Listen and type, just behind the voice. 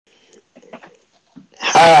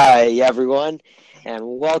Hi, everyone,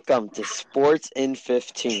 and welcome to Sports in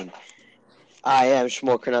 15. I am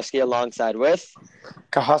Shmuel Karnowski alongside with.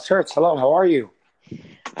 Kahas Hertz, hello, how are you?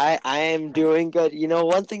 I am doing good.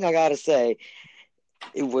 One thing I gotta say,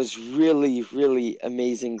 it was really, really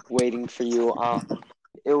amazing waiting for you.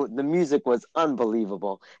 The music was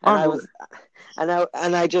unbelievable, and I was, Unbelievable.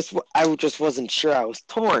 I just wasn't sure. I was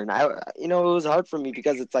torn. It was hard for me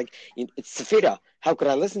because it's like it's Safira. How could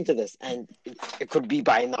I listen to this? And it could be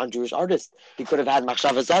by a non-Jewish artist. He could have had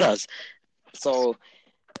Machshavas Zaras. So,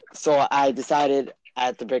 so I decided I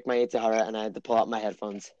had to break my Yetzer Hara and I had to pull out my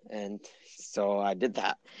headphones, and so I did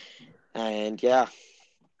that. And yeah,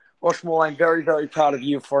 Well, Shmuel, I'm very, very proud of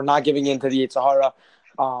you for not giving in to the Yetzer Hara.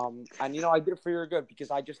 And I did it for your good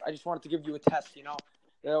because I just wanted to give you a test.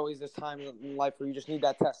 There's always this time in life where you just need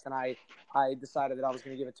that test, and I decided that I was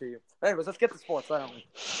going to give it to you. But anyways, let's get to sports, why don't we?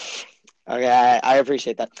 okay, I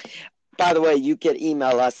appreciate that. By the way, you can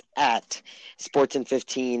email us at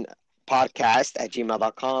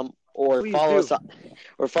sportsin15podcast@gmail.com or Please follow do.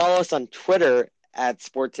 us on Twitter at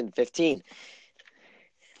sportsin15.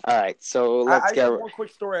 All right, so I, let's I just get. have one quick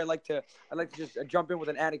story. I'd like to just jump in with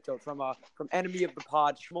an anecdote from enemy of the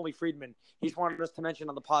pod, Shmuley Friedman. He's wanted us to mention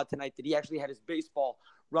on the pod tonight that he actually had his baseball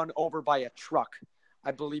run over by a truck. I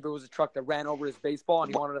believe it was a truck that ran over his baseball,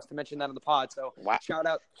 and he wanted us to mention that on the pod. So Wow. shout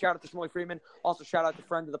out to Shmuley Friedman. Also shout out to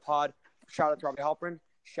friend of the pod. Shout out to Robbie Halprin.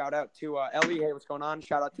 Shout out to Ellie. Hey, what's going on?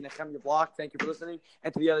 Shout out to Nehemiah Block. Thank you for listening.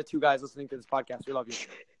 And to the other two guys listening to this podcast. We love you.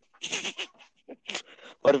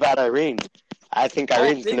 What about Irene? I think Oh,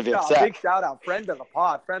 Irene's going to be upset. big shout out. Friend of the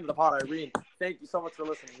pod, Irene. Thank you so much for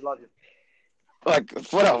listening. We love you. Like,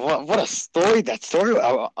 what a story! That story.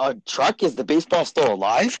 A truck, is the baseball still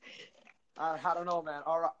alive? I don't know, man.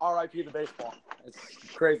 R.I.P. the baseball. It's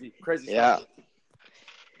crazy stuff. Yeah.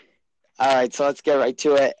 All right, so let's get right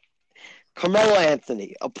to it. Carmelo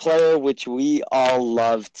Anthony, a player which we all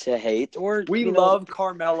love to hate, or We love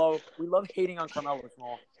Carmelo. We love hating on Carmelo,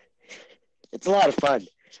 Small. It's a lot of fun.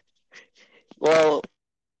 Well,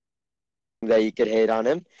 that you could hate on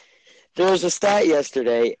him. There was a stat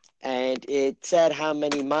yesterday, and it said how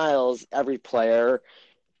many miles every player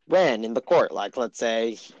ran in the court. Like, let's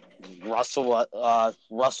say Russell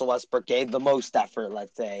Westbrook gave the most effort,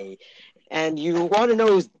 let's say. And you want to know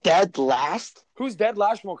who's dead last? Who's dead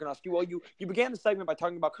last, Mokanowski? Well, you began the segment by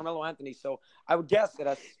talking about Carmelo Anthony, so I would guess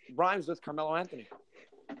that rhymes with Carmelo Anthony.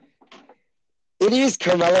 It is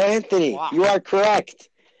Carmelo Anthony. Wow. You are correct.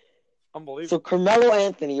 Unbelievable. So Carmelo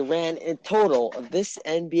Anthony ran in total of this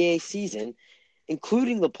NBA season,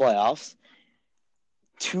 including the playoffs,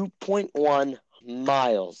 2.1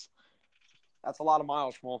 miles. That's a lot of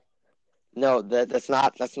miles, Schmuel. No, that's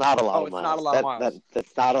not a lot of miles. Not a lot of miles.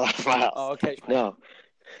 That's not a lot of miles. Oh, okay. No.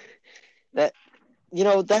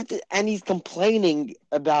 And he's complaining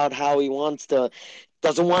about how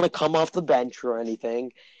doesn't want to come off the bench or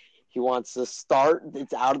anything. He wants to start.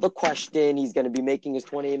 It's out of the question. He's going to be making his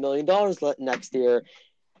 $28 million next year,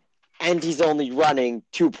 and he's only running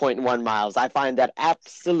 2.1 miles. I find that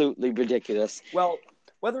absolutely ridiculous. Well,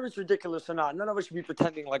 whether it's ridiculous or not, none of us should be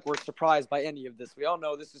pretending like we're surprised by any of this. We all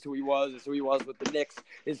know this is who he was. This is who he was with the Knicks.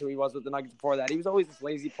 This is who he was with the Nuggets before that. He was always this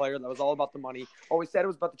lazy player that was all about the money. Always said it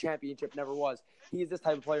was about the championship, never was. He is this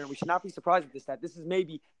type of player, and we should not be surprised with this stat. This is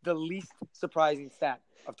maybe the least surprising stat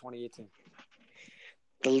of 2018.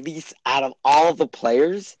 The least out of all the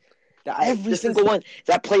players, every single one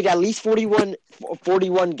that played at least 41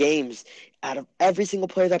 games, out of every single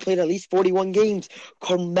player that played at least 41 games,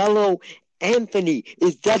 Carmelo Anthony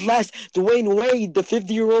is dead last. Dwayne Wade, the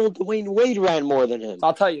 50-year-old Dwayne Wade, ran more than him.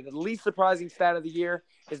 I'll tell you, the least surprising stat of the year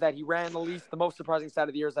is that he ran the least. The most surprising stat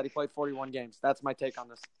of the year is that he played 41 games. That's my take on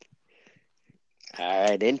this. All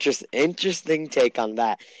right, interesting take on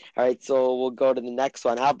that. All right, so we'll go to the next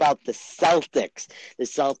one. How about the Celtics? The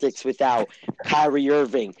Celtics without Kyrie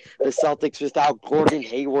Irving. The Celtics without Gordon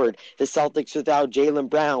Hayward. The Celtics without Jaylen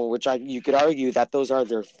Brown, which you could argue that those are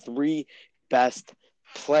their three best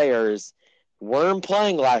players. Weren't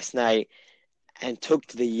playing last night and took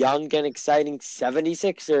to the young and exciting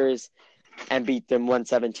 76ers and beat them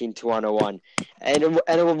 117-101. And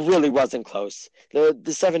it really wasn't close. The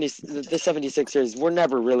 76ers were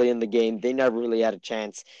never really in the game. They never really had a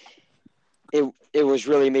chance. It was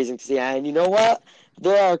really amazing to see. And you know what?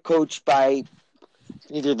 They are coached by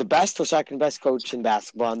either the best or second best coach in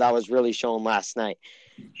basketball, and that was really shown last night.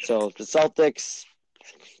 So the Celtics,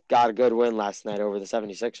 got a good win last night over the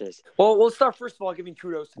 76ers. Well, we'll start first of all giving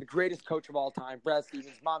kudos to the greatest coach of all time, Brad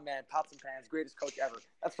Stevens, my man, pots and pans, greatest coach ever.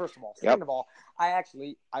 That's first of all. Second of all, I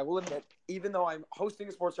will admit, even though I'm hosting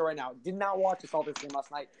a sports show right now, did not watch the Celtics game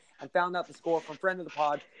last night and found out the score from friend of the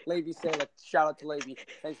pod, Levi Salick. Shout out to Levi.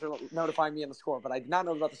 Thanks for notifying me on the score. But I did not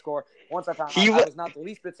know about the score. Once I found out, I was not the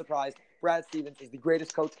least bit surprised. Brad Stevens is the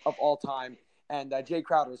greatest coach of all time. And Jay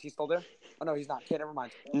Crowder, is he still there? Oh, no, he's not. Okay, never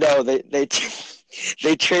mind. No, they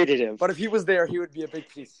traded him. But if he was there, he would be a big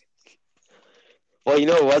piece. Well, you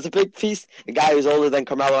know who was a big piece? The guy who's older than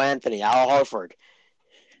Carmelo Anthony, Al Horford.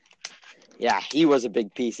 Yeah, he was a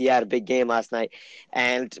big piece. He had a big game last night.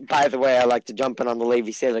 And, by the way, I like to jump in on the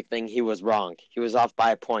Levi Salick thing. He was wrong. He was off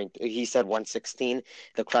by a point. He said 116.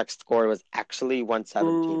 The correct score was actually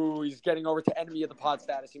 117. Ooh, he's getting over to enemy of the pod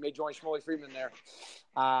status. He may join Shmuley Freeman there.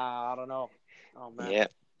 I don't know. Oh, man. Yeah.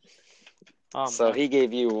 So man. he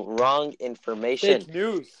gave you wrong information.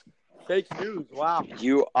 Fake news. Wow.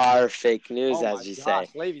 You are fake news, as you say.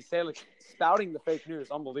 Levi Salick spouting the fake news.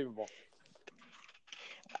 Unbelievable.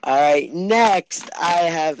 All right. Next, I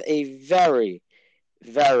have a very,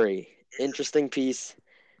 very interesting piece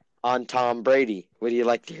on Tom Brady. Would you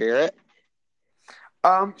like to hear it?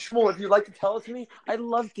 Shmuel, if you'd like to tell it to me, I'd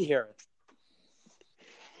love to hear it.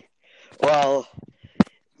 Well,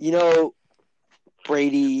 you know,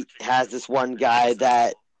 Brady has this one guy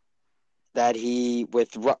that he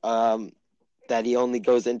only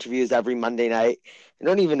goes interviews every Monday night. I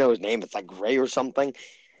don't even know his name. It's like Ray or something.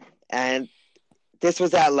 And this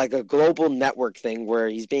was at like a global network thing where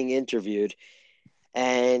he's being interviewed.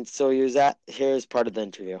 And so here's part of the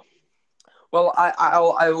interview. Well,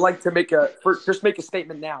 I would like to just make a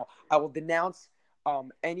statement now. I will denounce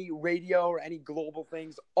any radio or any global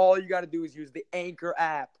things. All you got to do is use the Anchor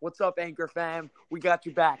app. What's up, Anchor fam? We got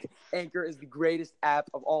you back. Anchor is the greatest app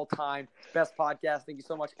of all time. Best podcast. Thank you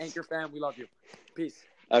so much, Anchor fam. We love you. Peace.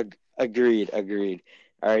 Agreed. All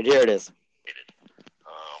right, here it is.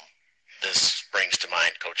 This brings to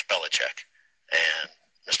mind Coach Belichick and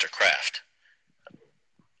Mr. Kraft.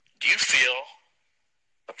 Do you feel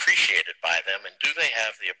appreciated by them, and do they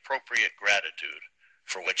have the appropriate gratitude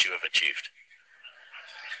for what you have achieved?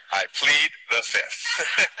 I plead the fifth.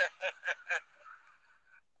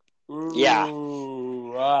 Yeah.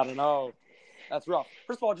 Ooh, I don't know. That's rough.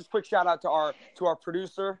 First of all, just quick shout out to our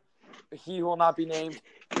producer. He who will not be named.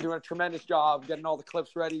 He's doing a tremendous job getting all the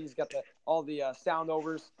clips ready. He's got all the sound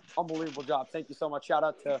overs. Unbelievable job. Thank you so much. Shout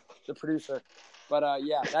out to the producer. But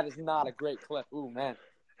yeah, that is not a great clip. Ooh, man.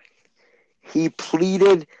 He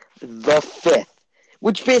pleaded the fifth,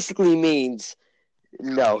 which basically means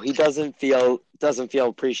no, he doesn't feel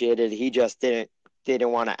appreciated. He just didn't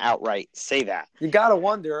want to outright say that. You gotta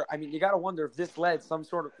wonder. I mean, if this lends some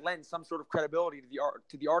sort of credibility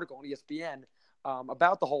to the article on ESPN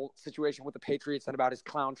about the whole situation with the Patriots and about his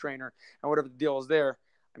clown trainer and whatever the deal is there.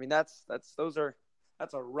 I mean, that's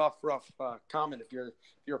a rough comment if you're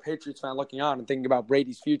a Patriots fan looking on and thinking about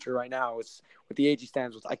Brady's future right now. It's with the age he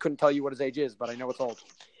stands with. I couldn't tell you what his age is, but I know it's old.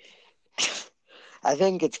 I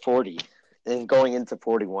think it's 40 and going into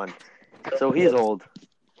 41. So he's old.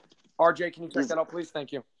 RJ, can you check that out, please?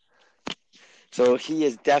 Thank you. So he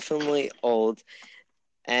is definitely old.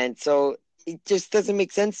 And so it just doesn't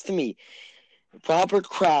make sense to me. Robert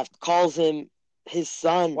Kraft calls him his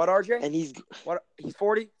son. What, RJ? And he's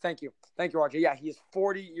 40? Thank you, RJ. Yeah, he is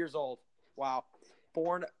 40 years old. Wow.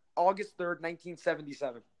 Born August 3rd,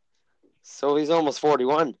 1977. So he's almost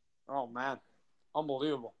 41. Oh, man.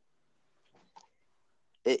 Unbelievable.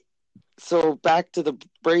 So back to the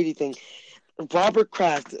Brady thing. Robert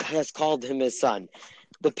Kraft has called him his son.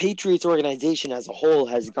 The Patriots organization as a whole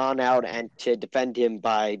has gone out and to defend him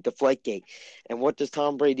by Deflategate. And what does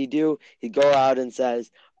Tom Brady do? He go out and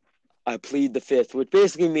says, I plead the fifth, which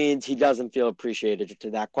basically means he doesn't feel appreciated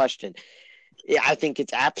to that question. I think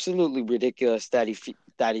it's absolutely ridiculous that he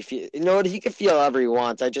he can feel however he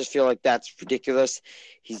wants. I just feel like that's ridiculous.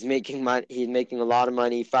 He's making money. He's making a lot of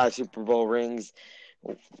money, 5 Super Bowl rings,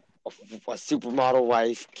 a supermodel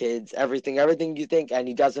wife, kids, everything you think, and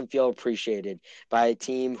he doesn't feel appreciated by a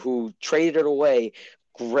team who traded away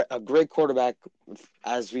a great quarterback,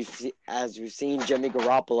 as we've seen Jimmy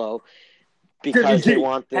Garoppolo, because they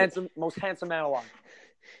want the most handsome man alive,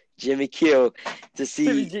 Jimmy Q, to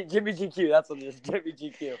see Jimmy GQ. That's what it is, Jimmy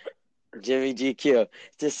GQ. Jimmy GQ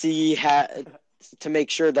to see to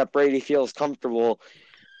make sure that Brady feels comfortable.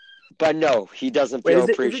 But no, he doesn't feel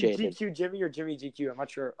appreciated. Is it GQ Jimmy or Jimmy GQ? I'm not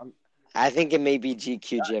sure. I think it may be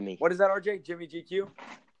GQ Jimmy. What is that, RJ? Jimmy GQ?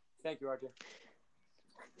 Thank you,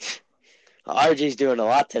 RJ. RJ's doing a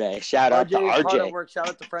lot today. Shout out to RJ. Hard at work. Shout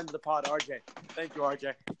out to friend of the pod, RJ. Thank you,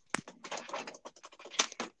 RJ.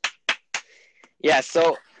 Yeah,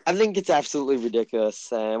 so I think it's absolutely ridiculous.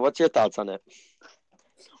 What's your thoughts on it?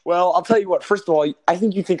 Well, I'll tell you what. First of all, I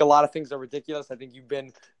think you think a lot of things are ridiculous. I think you've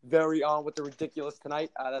been very on with the ridiculous tonight.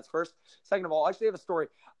 That's first. Second of all, I actually have a story.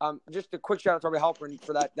 Just a quick shout out to Robbie Halpern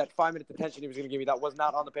for that 5 minute detention he was going to give me. That was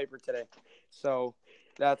not on the paper today. So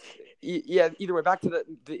that's yeah. Either way, back to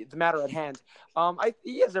the matter at hand.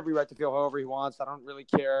 He has every right to feel however he wants. I don't really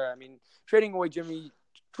care. I mean, trading away Jimmy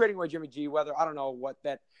G. Whether I don't know what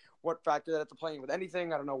factor that's playing with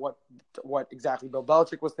anything. I don't know what exactly Bill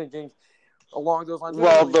Belichick was thinking along those lines.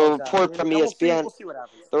 Well, Really the knows that. report from ESPN, We'll see what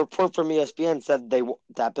happens. the report from ESPN said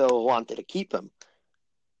that Bill wanted to keep him.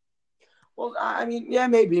 Well, I mean, yeah,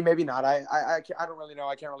 maybe not. I don't really know.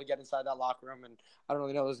 I can't really get inside that locker room, and I don't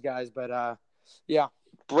really know those guys. But yeah,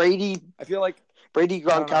 Brady, I feel like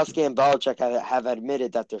Gronkowski, and Belichick have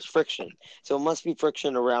admitted that there's friction. So it must be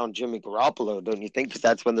friction around Jimmy Garoppolo, don't you think? Because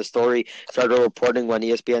that's when the story started reporting when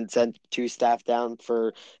ESPN sent two staff down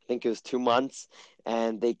for, I think it was 2 months,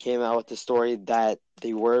 and they came out with the story that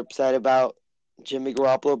they were upset about Jimmy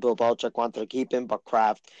Garoppolo. Bill Belichick wanted to keep him, but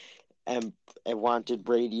Kraft and wanted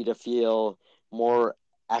Brady to feel more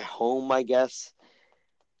at home, I guess,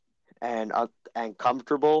 and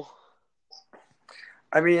comfortable.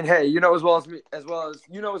 I mean, hey, you know as well as me, as well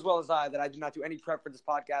as I, that I did not do any prep for this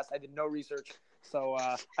podcast. I did no research, so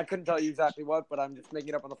I couldn't tell you exactly what, but I'm just making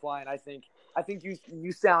it up on the fly. And I think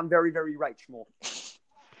you sound very, very right, Shmuel.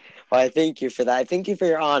 Well, I thank you for that. I thank you for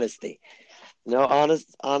your honesty.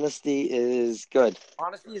 Honesty is good.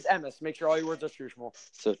 Honesty is MS. Make sure all your words are true, Shmuel.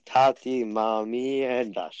 So Tati, Mommy,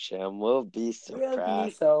 and Hashem will be so We'll proud.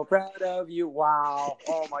 be so proud of you. Wow.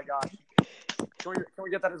 Oh my gosh. Can we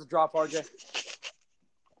get that as a drop, RJ?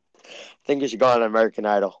 I think you should go on American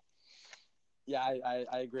Idol. Yeah,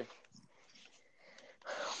 I agree.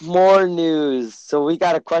 More news. So we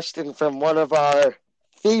got a question from one of our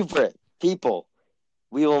favorite people.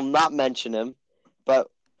 We will not mention him,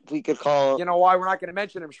 but we could call him. You know why we're not going to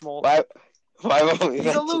mention him, Shmuel? Why won't we He's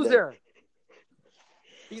mention a loser.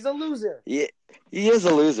 He's a loser. He is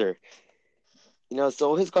a loser.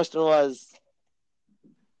 So his question was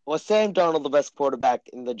Sam Darnold the best quarterback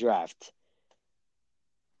in the draft?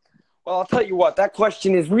 Well, I'll tell you what. That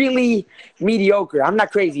question is really mediocre. I'm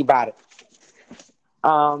not crazy about it.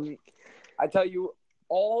 I tell you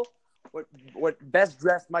all what best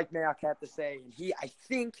dressed Mike Mayock had to say, and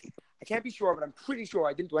I can't be sure, but I'm pretty sure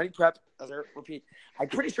I didn't do any prep. As I repeat, I'm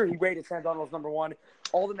pretty sure he rated Sam Darnold as number 1.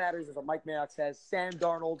 All that matters is what Mike Mayock says. Sam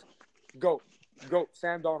Darnold, GOAT,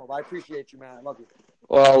 Sam Darnold. I appreciate you, man. I love you.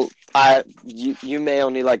 Well, you may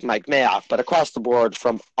only like Mike Mayock, but across the board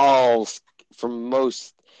from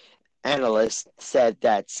most analysts said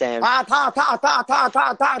that Sam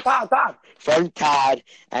from Todd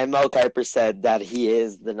and Mo Kiper said that he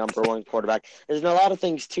is the number 1 quarterback. There's a lot of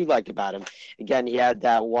things to like about him. Again, he had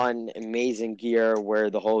that one amazing year where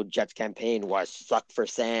the whole Jets campaign was suck for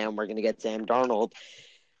Sam. We're gonna get Sam Darnold,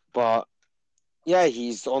 but yeah,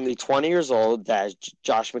 he's only 20 years old, as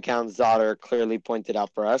Josh McCown's daughter clearly pointed out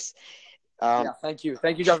for us. Yeah, thank you,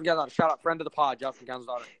 Josh McCown's daughter. Shout out, friend of the pod, Josh McCown's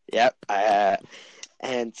daughter. Yep.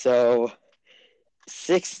 And so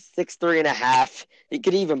 6'3.5". He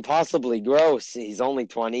could even possibly grow. He's only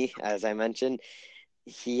 20, as I mentioned.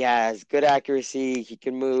 He has good accuracy. He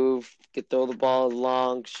can move. He can throw the ball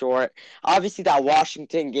long, short. Obviously, that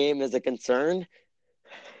Washington game is a concern.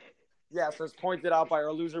 Yes, as pointed out by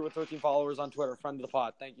our loser with 13 followers on Twitter, friend of the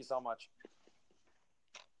pod. Thank you so much.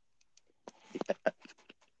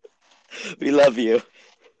 We love you.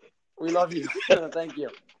 We love you. Thank you.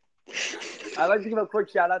 I'd like to give a quick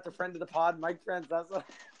shout out to friend of the pod, Mike Francesa.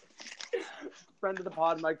 Friend of the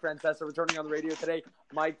pod, Mike Francesa, returning on the radio today.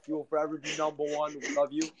 Mike, you will forever be number 1. We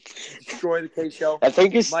love you. Destroy the K-Show.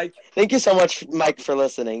 Thank you, Mike. Thank you so much, Mike, for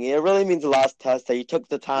listening. It really means a lot to us that you took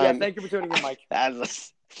the time. Yeah, thank you for tuning in, Mike. And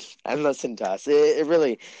listen to us. It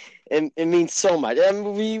really means so much. I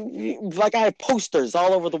mean, I have posters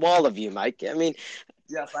all over the wall of you, Mike. I mean,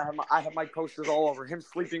 yes, I have Mike posters all over. Him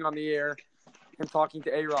sleeping on the air, him talking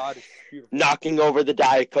to A-Rod. It's beautiful. Knocking over the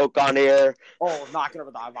Diet Coke on air. Oh, knocking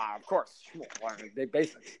over the of course. They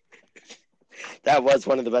basics. That was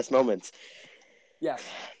one of the best moments. Yes.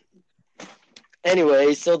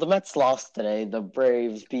 Anyway, so the Mets lost today. The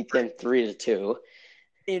Braves beat them 3-2.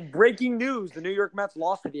 In breaking news, the New York Mets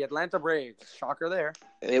lost to the Atlanta Braves. Shocker there.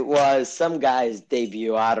 It was some guy's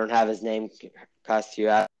debut. I don't have his name. Cost you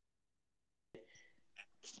out.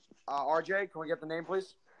 RJ, can we get the name,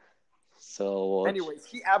 please? So, anyways,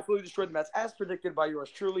 he absolutely destroyed the Mets, as predicted by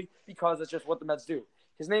yours truly, because that's just what the Mets do.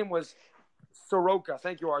 His name was Soroka.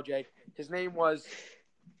 Thank you, RJ. His name was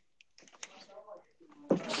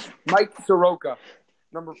Mike Soroka.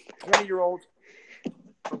 number 20-year-old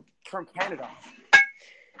from Canada.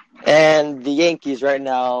 And the Yankees right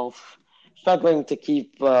now struggling to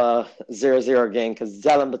keep 0-0 game because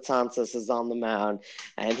Zelen Betances is on the mound,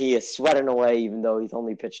 and he is sweating away even though he's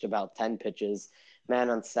only pitched about 10 pitches. Man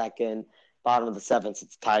on second, bottom of the seventh.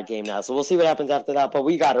 It's a tie game now. So we'll see what happens after that, but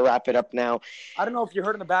we got to wrap it up now. I don't know if you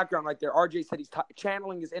heard in the background right there, RJ said he's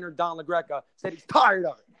channeling his inner Don LaGreca, said he's tired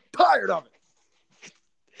of it.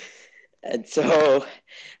 And so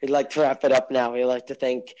we'd like to wrap it up now. We'd like to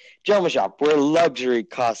thank Joe Mashop. We're luxury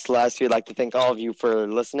cost less. We'd like to thank all of you for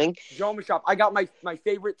listening. Joe Mashop. I got my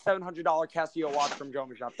favorite $700 Casio watch from Joe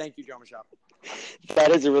Mashop. Thank you, Joe Mashop.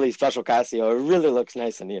 That is a really special Casio. It really looks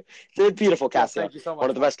nice on you. It's a beautiful Casio. Thank you so much.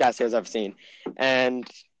 One of the best Casios I've seen. And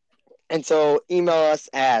so email us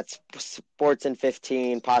at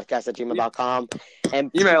sportsin15podcast@gmail.com.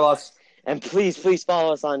 And email us. And please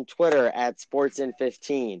follow us on Twitter at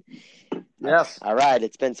sportsin15. Yes. All right.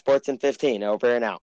 It's been Sportsin15. Over and out.